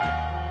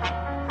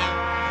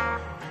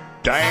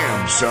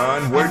Damn,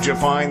 son, where'd you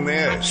find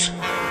this?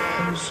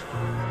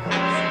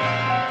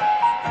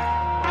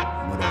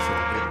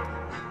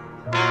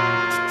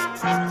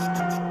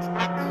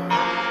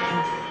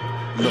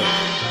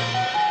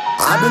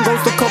 I've been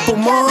ghost a couple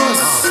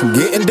months,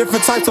 getting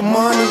different types of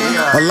money.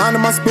 Aligning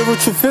my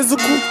spiritual,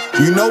 physical,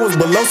 you know it's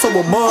below, so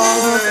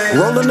above.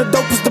 Rolling the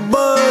dope is the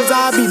buzz.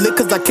 I be lit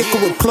cause I kick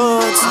it with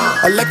plugs.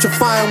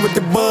 Electrifying with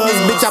the buzz,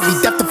 bitch, I be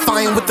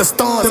death-defying with the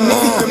stuns.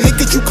 The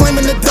niggas you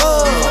claiming the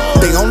dub,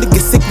 they only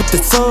get sick with the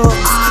subs.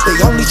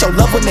 They only show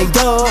love when they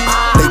dub.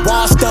 They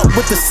washed up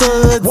with the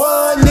suds.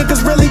 What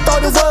niggas really thought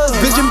it was?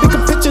 Vision,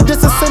 bigger picture,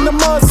 this is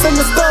cinema. Send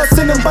the stars,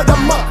 send them, but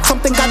I'm up.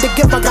 Something gotta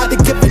give, I gotta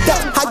give it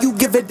up. How you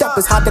give it up?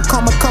 It's hard to come.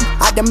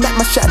 I done met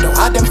my shadow,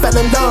 I done fell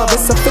in love.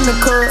 It's a feeling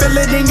cool, feel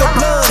it in your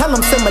blood. Tell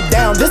them simmer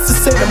down, this is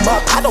sit them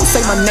up. I don't say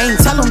my name,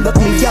 tell them look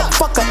me up.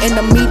 Fuck a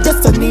enemy,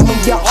 this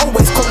anemia,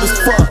 always cold as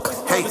fuck.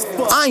 Hey,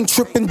 I ain't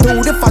trippin',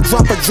 dude, if I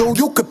drop a jewel,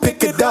 you could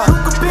pick it up.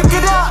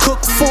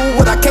 Cook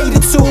food, what I cater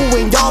to,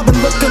 and y'all been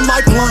looking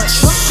like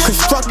lunch.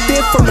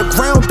 Constructed from the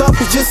ground up,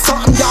 it's just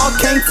something y'all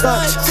can't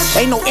touch.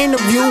 Ain't no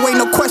interview,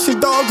 ain't no question,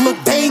 dog, look,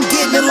 they ain't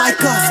getting it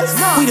like us.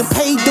 We done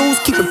paid dues,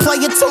 keep it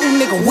playin' too,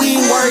 nigga, we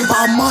ain't worried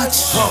about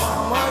much.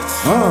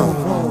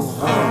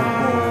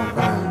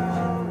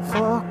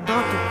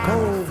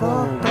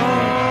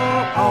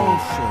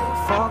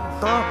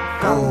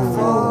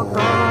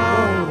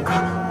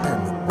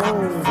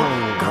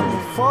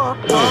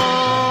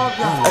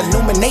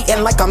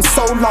 Illuminating like I'm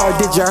solar.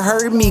 Did you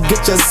heard me?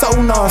 Get your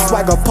sonar.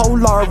 Swagger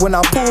polar. When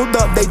I pulled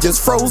up, they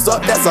just froze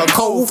up. That's a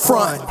cold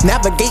front.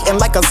 Navigating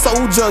like a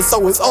soldier,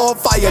 so it's all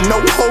fire, no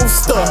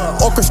holster.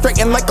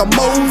 Orchestrating like a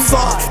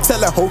Mozart.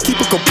 Tell her hoe keep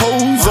a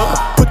composure.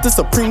 Put the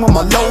Supreme on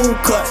my low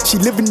cut. She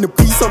living the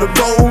piece of the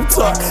gold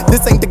tuck.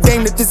 This ain't the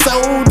game that they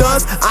sold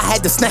us. I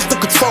had to snatch the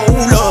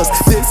controllers.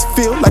 This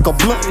feel like a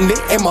blunt lit,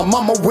 and my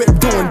mama whip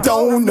doing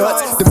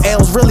donuts. Them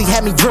L's really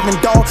had me driven,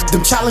 dog.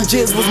 Them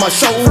challenges was my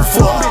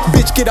chauffeur.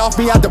 Bitch, get off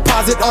me, I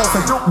deposit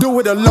often. Do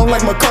it alone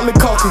like Macaulay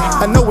Culkin.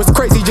 I know it's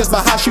crazy just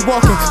by how she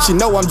walking. She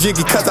know I'm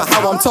jiggy cause of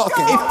how I'm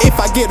talking. If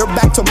I get her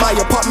back to my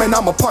apartment,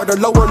 I'ma part her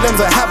lower limbs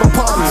and have a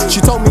party.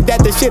 She told me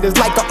that this shit is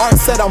like an art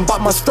set. I'm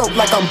about my stroke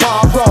like I'm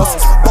Bob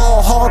Ross.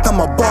 Ball hog, I'm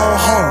a ball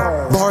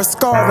hog. Bar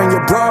scar in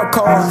your broad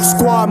car.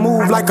 Squad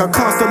move like a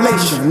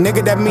constellation.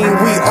 Nigga, that mean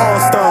we all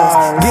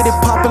stars. Get it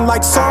poppin'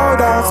 like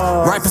sawdust.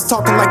 Rappers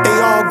talking like they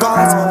all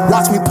gods.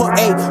 Watch me put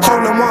a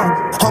hole in one.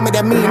 Homie,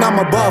 that mean I'm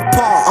above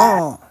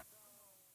par.